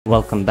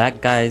Welcome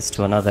back guys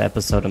to another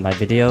episode of my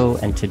video,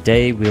 and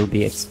today we'll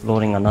be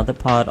exploring another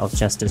part of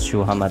Justice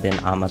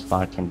Shahabuddin Ahmad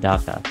Park in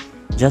Dhaka.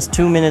 Just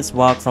 2 minutes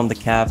walk from the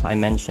cafe I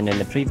mentioned in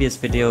the previous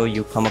video,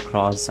 you come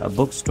across a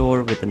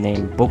bookstore with the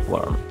name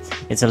Bookworm.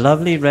 It's a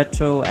lovely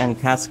retro and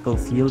classical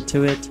feel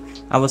to it.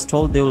 I was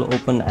told they will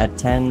open at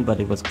 10 but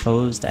it was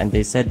closed, and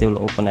they said they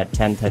will open at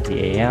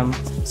 10:30 AM,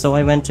 so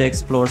I went to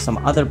explore some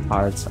other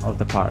parts of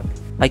the park.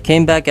 I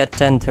came back at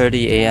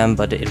 10:30 AM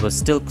but it was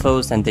still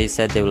closed and they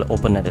said they will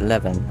open at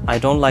 11. I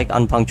don't like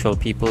unpunctual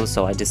people,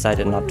 so I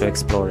decided not to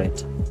explore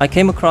it. I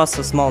came across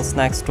a small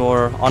snack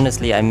store.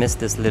 Honestly, I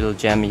missed this little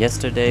gem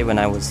yesterday when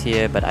I was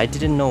here, but I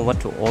didn't know what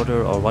to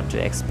order or what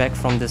to expect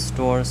from this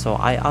store, so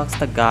I asked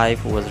the guy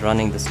who was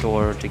running the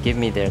store to give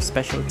me their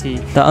specialty.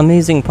 The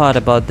amazing part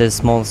about this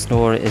small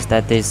store is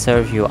that they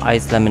serve you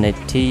iced lemonade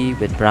tea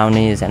with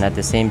brownies and at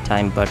the same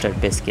time buttered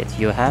biscuit.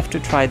 You have to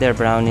try their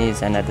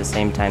brownies, and at the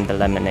same time the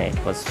lemonade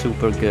was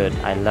super good.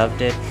 I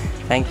loved it.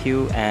 Thank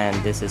you, and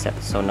this is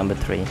episode number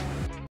 3.